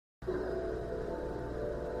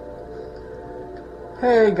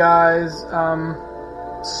Hey guys,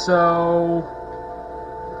 so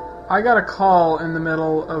I got a call in the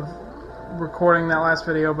middle of recording that last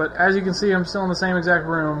video, but as you can see I'm still in the same exact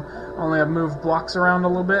room, only I've moved blocks around a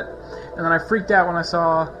little bit, and then I freaked out when I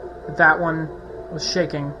saw that that one was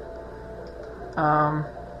shaking.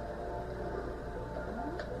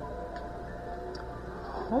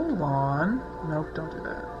 Hold on. Nope, don't do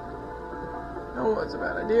that. No, that's a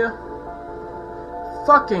bad idea.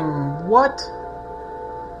 Fucking what?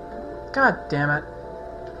 God damn it.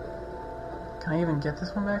 Can I even get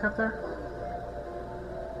this one back up there?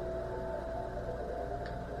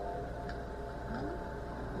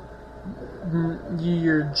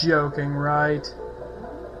 You're joking, right?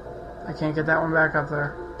 I can't get that one back up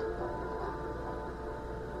there.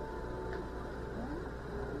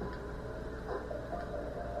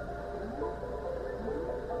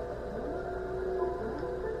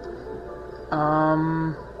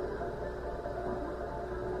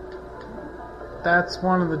 That's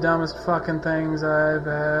one of the dumbest fucking things I've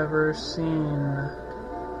ever seen.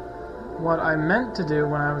 What I meant to do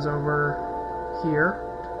when I was over here,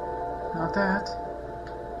 not that.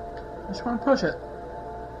 I just want to push it.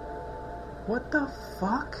 What the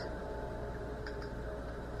fuck?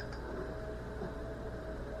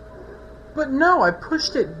 But no, I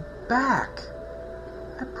pushed it back.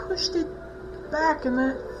 I pushed it back and then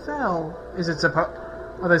it fell.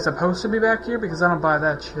 Are they supposed to be back here? Because I don't buy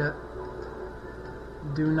that shit.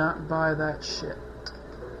 Do not buy that shit.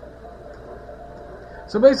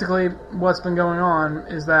 So basically, what's been going on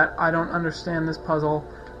is that I don't understand this puzzle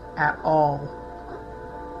at all.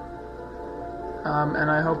 And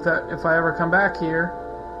I hope that if I ever come back here,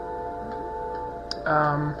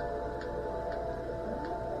 I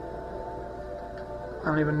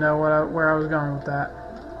don't even know where I was going with that.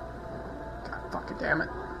 God fucking damn it.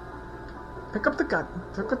 Pick up the gun.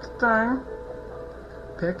 Pick up the thing.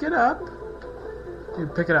 Pick it up.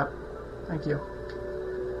 Dude, pick it up. Thank you.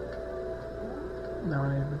 Now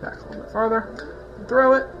I need to be back a little bit farther.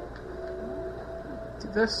 Throw it. Do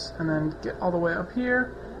this, and then get all the way up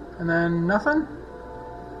here. And then nothing?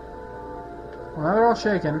 Well, now they're all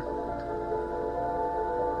shaking.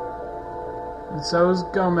 And so's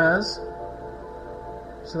Gomez.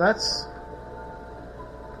 So that's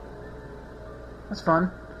fun.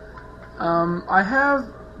 I have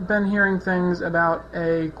been hearing things about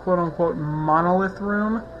a quote-unquote monolith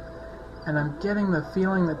room, and I'm getting the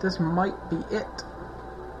feeling that this might be it.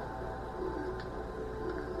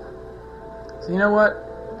 So you know what?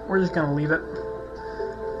 We're just gonna leave it.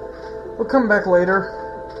 We'll come back later,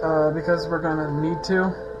 because we're gonna need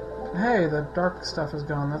to. Hey, the dark stuff is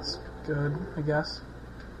gone. That's good, I guess.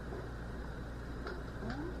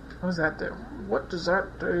 What does that do? What does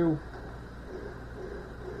that do?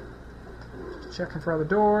 Checking for other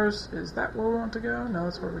doors. Is that where we want to go? No,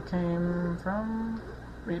 that's where we came from.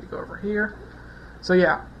 We need to go over here. So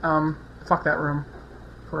yeah, fuck that room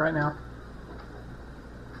for right now.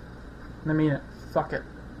 I mean it. Fuck it.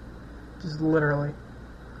 Just literally.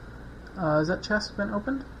 Has that chest been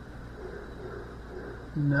opened?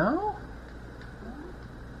 No?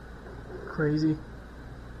 Crazy.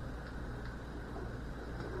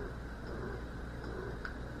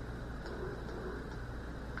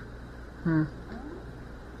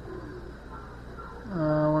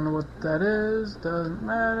 I wonder what that is. Doesn't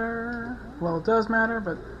matter. Well, it does matter,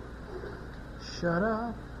 but shut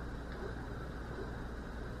up.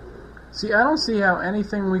 See, I don't see how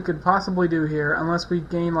anything we could possibly do here, unless we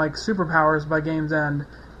gain like superpowers by game's end,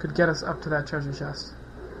 could get us up to that treasure chest.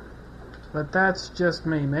 But that's just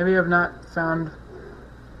me. Maybe I've not found...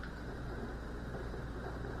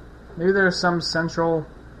 Maybe there's some central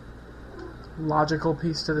logical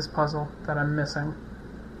piece to this puzzle that I'm missing.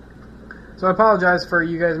 So I apologize for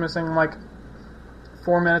you guys missing like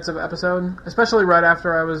 4 minutes of episode, especially right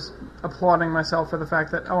after I was applauding myself for the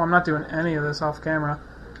fact that, oh, I'm not doing any of this off camera.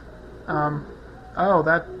 Oh,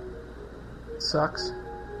 that sucks.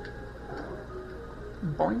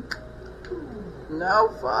 Boink. No,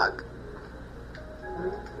 fuck.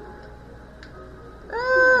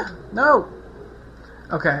 No.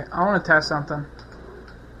 Okay, I want to test something.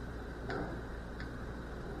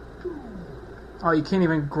 Oh, you can't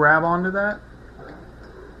even grab onto that?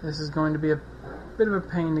 This is going to be a bit of a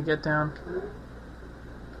pain to get down.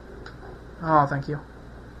 Oh, thank you.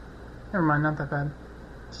 Never mind, not that bad.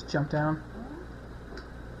 Just jump down.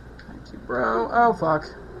 Thank you, bro. Oh, fuck.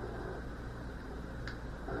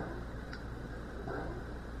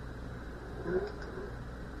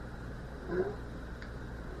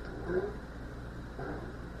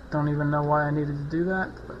 Don't even know why I needed to do that,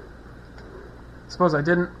 but suppose I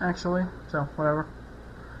didn't, actually, so whatever.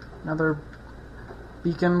 Another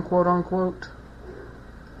beacon, quote unquote.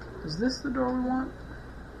 Is this the door we want?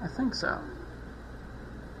 I think so.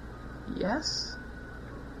 Yes?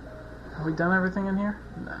 Have we done everything in here?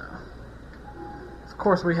 No. Of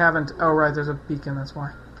course we haven't. Oh, right, there's a beacon, that's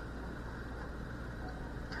why.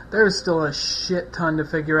 There's still a shit ton to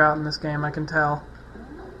figure out in this game, I can tell.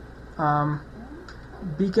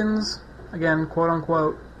 Beacons, again, quote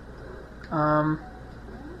unquote.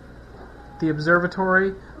 The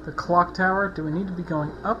observatory, the clock tower. Do we need to be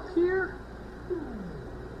going up here?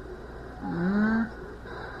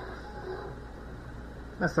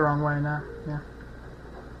 That's the wrong way now. Yeah.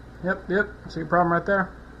 Yep. See your problem right there?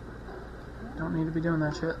 Don't need to be doing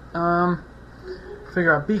that shit.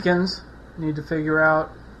 Figure out beacons. Need to figure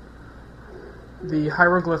out the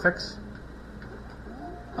hieroglyphics,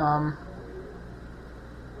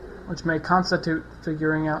 which may constitute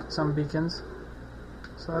figuring out some beacons.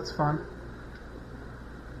 So that's fun.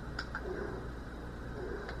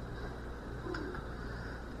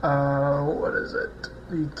 What is it?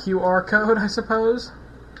 The QR code, I suppose?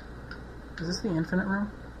 Is this the infinite room?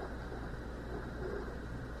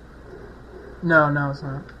 No, it's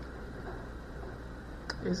not.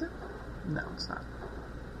 Is it? No, it's not.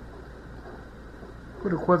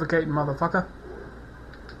 Quit equivocating, motherfucker.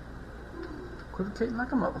 Equivocating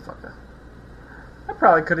like a motherfucker. I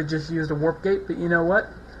probably could have just used a warp gate, but you know what?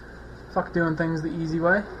 Fuck doing things the easy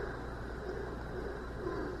way.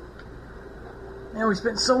 Man, we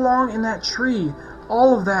spent so long in that tree.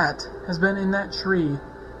 All of that has been in that tree.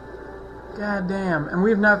 God damn. And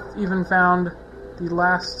we've not even found the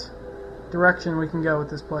last direction we can go with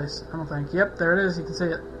this place, I don't think. Yep, there it is. You can see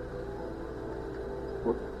it.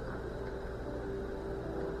 Whoop.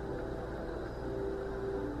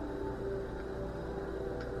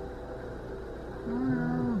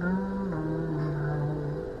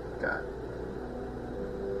 God.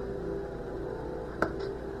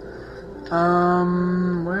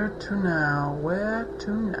 Where to now? Where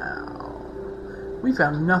to now? We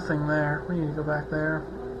found nothing there. We need to go back there.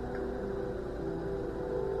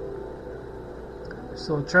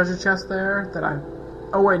 Still a treasure chest there that I...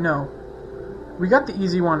 Oh wait, no. We got the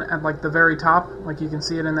easy one at like the very top, like you can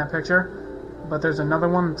see it in that picture. But there's another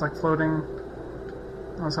one that's like floating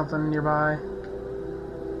on something nearby.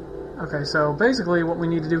 Okay, so basically what we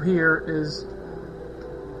need to do here is...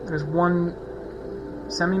 There's one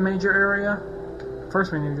semi-major area.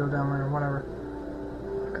 First we need to go down there, whatever.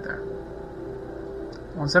 Right there.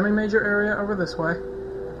 One semi-major area over this way.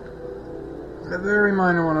 A very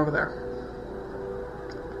minor one over there.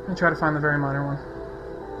 Let me try to find the very minor one.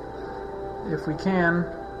 If we can,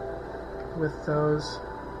 with those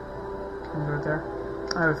ones right there.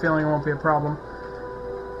 I have a feeling it won't be a problem.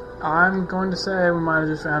 I'm going to say we might have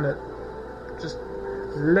just found it. Just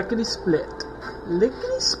lickety-split.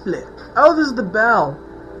 Lickety-split. Oh, this is the bell!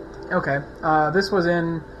 Okay, this was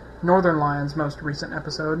in Northern Lion's most recent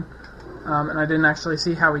episode, and I didn't actually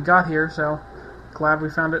see how we got here, so glad we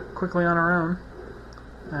found it quickly on our own.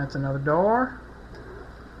 That's another door.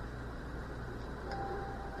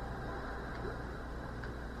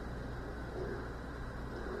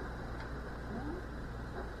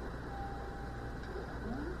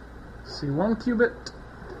 See one cubit.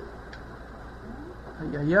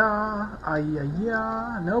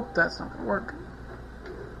 Ay-ya-ya. Nope, that's not gonna work.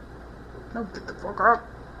 Nope, get the fuck up.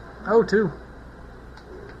 Oh, two.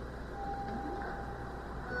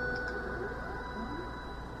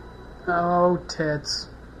 Oh, tits.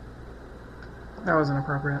 That was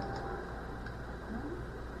inappropriate.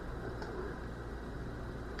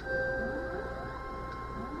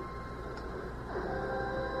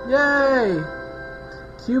 Yay!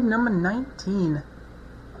 Cube number 19.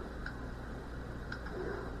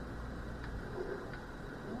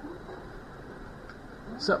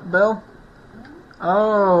 What's up, Bill?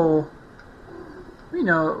 Oh. We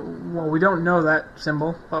know, well, we don't know that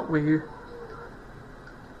symbol, but we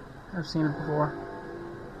have seen it before.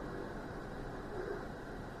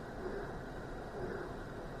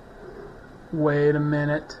 Wait a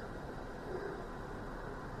minute.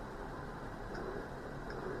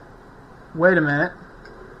 Wait a minute.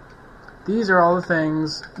 These are all the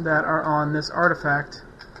things that are on this artifact.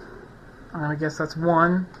 I guess that's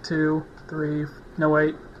 1, 2, 3, no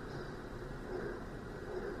wait.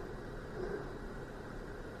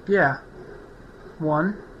 Yeah.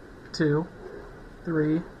 1, 2,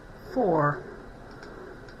 3, 4.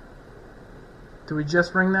 Do we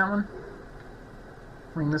just ring that one?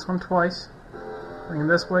 Ring this one twice. Ring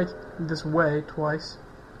this way twice.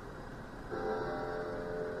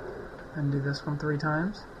 And do this one 3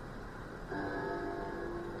 times.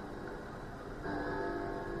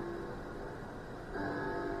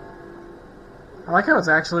 I like how it's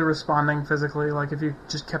actually responding physically, like if you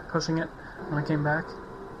just kept pushing it when it came back.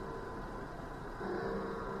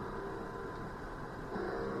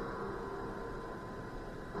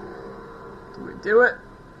 Did we do it?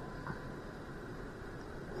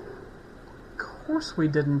 Of course we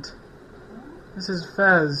didn't. This is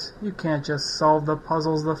FEZ. You can't just solve the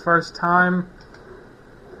puzzles the first time.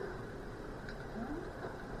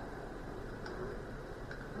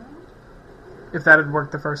 If that had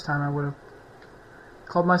worked the first time, I would have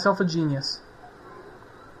called myself a genius.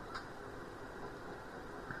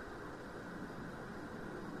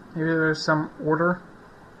 Maybe there's some order.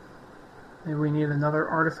 Maybe we need another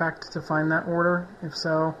artifact to find that order. If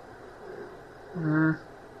so...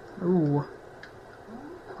 Ooh.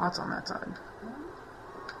 Lots on that side.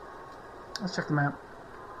 Let's check the map.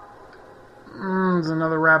 There's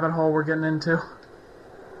another rabbit hole we're getting into.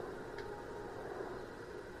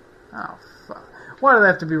 Oh, fuck. Why do they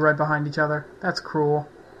have to be right behind each other? That's cruel.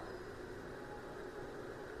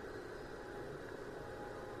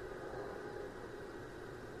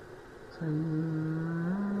 So,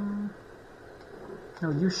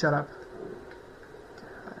 no, you shut up.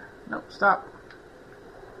 No, stop.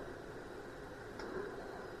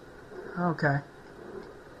 Okay.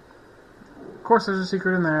 Of course there's a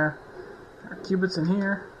secret in there. There are qubits in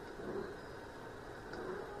here.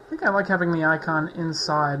 I think I like having the icon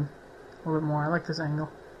inside a little bit more. I like this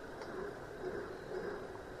angle.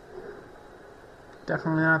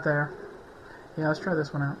 Definitely not there. Yeah, let's try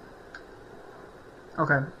this one out.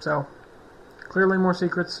 Okay, so clearly more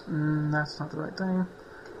secrets. That's not the right thing.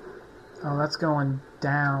 Oh, that's going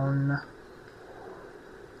down.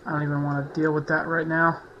 I don't even want to deal with that right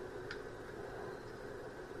now.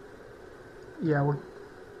 Yeah, we'll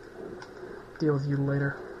deal with you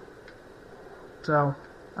later. So,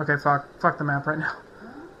 okay, fuck the map right now.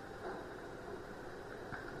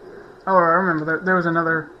 Oh, I remember, there was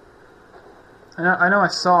another... I know I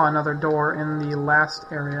saw another door in the last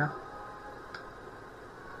area.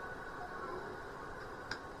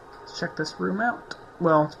 Let's check this room out.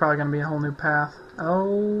 Well, it's probably going to be a whole new path.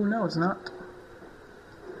 Oh, no, it's not.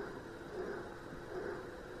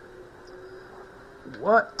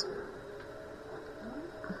 What?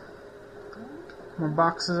 More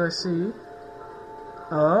boxes I see.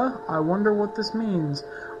 I wonder what this means.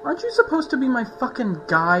 Aren't you supposed to be my fucking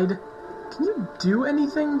guide? Can you do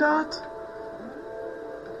anything, Dot?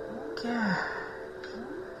 Gosh.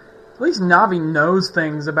 At least Navi knows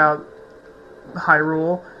things about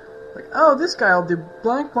Hyrule. Like, oh, this guy'll do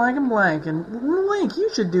blank, blank, and blank, and Link, you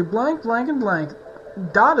should do blank, blank, and blank.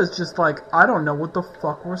 Dot is just like, I don't know what the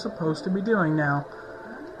fuck we're supposed to be doing now.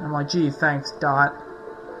 And I'm like, gee, thanks, Dot.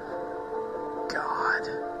 God.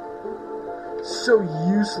 So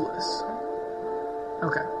useless.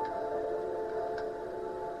 Okay.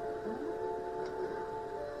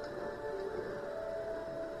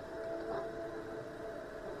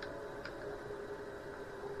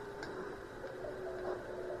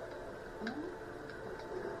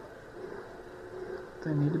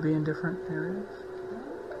 They need to be in different areas.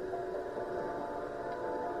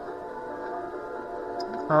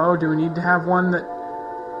 Oh, do we need to have one that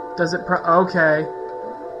does it okay.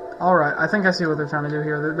 Alright, I think I see what they're trying to do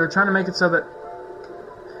here. They're trying to make it so that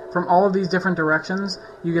from all of these different directions,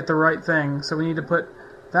 you get the right thing. So we need to put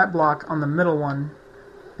that block on the middle one,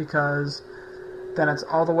 because then it's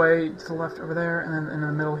all the way to the left over there, and then in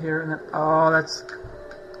the middle here, and then, oh, that's...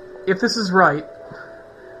 If this is right,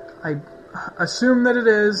 I assume that it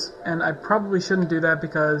is, and I probably shouldn't do that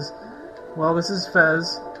because, well, this is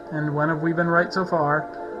FEZ, and when have we been right so far?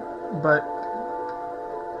 But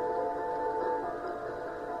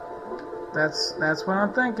that's what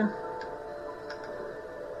I'm thinking.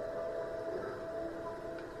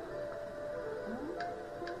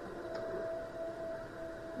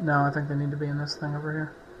 No, I think they need to be in this thing over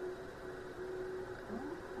here.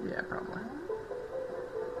 Yeah, probably.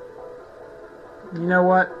 You know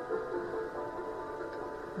what?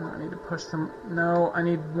 No, I need to push them. No, I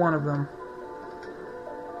need one of them.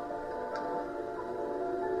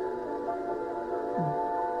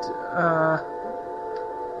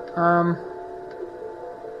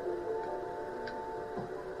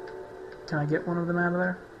 Can I get one of them out of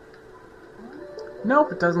there?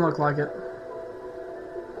 Nope, it doesn't look like it.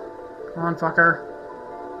 Come on, fucker.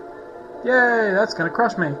 Yay, that's gonna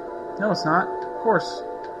crush me. No, it's not. Of course.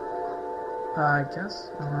 I guess.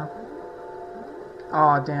 I don't know.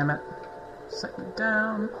 Aw, damn it. Set me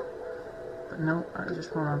down. But no, I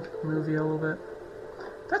just want to move you a little bit.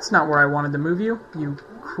 That's not where I wanted to move you, you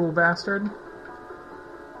cruel bastard.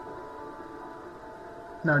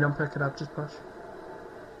 No, don't pick it up, just push.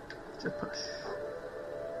 Just push.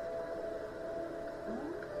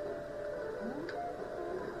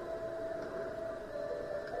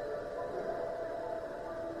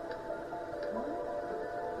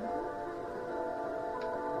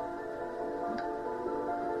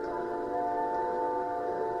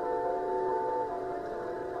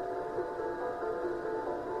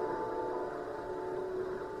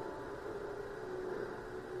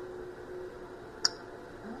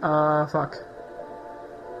 Fuck.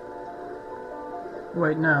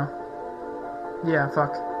 Wait, no. Yeah,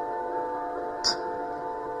 fuck.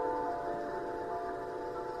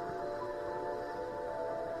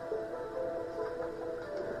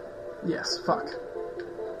 Yes, fuck.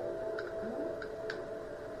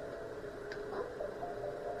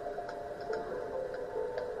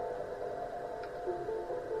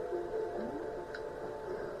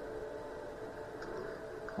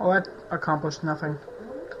 Well, that accomplished nothing.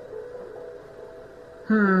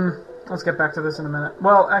 Let's get back to this in a minute.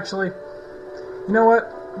 Well, actually, you know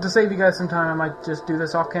what? To save you guys some time, I might just do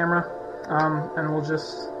this off camera. And I'll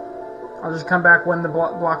just come back when the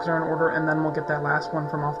blocks are in order, and then we'll get that last one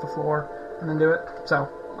from off the floor, and then do it. So,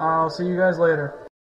 I'll see you guys later.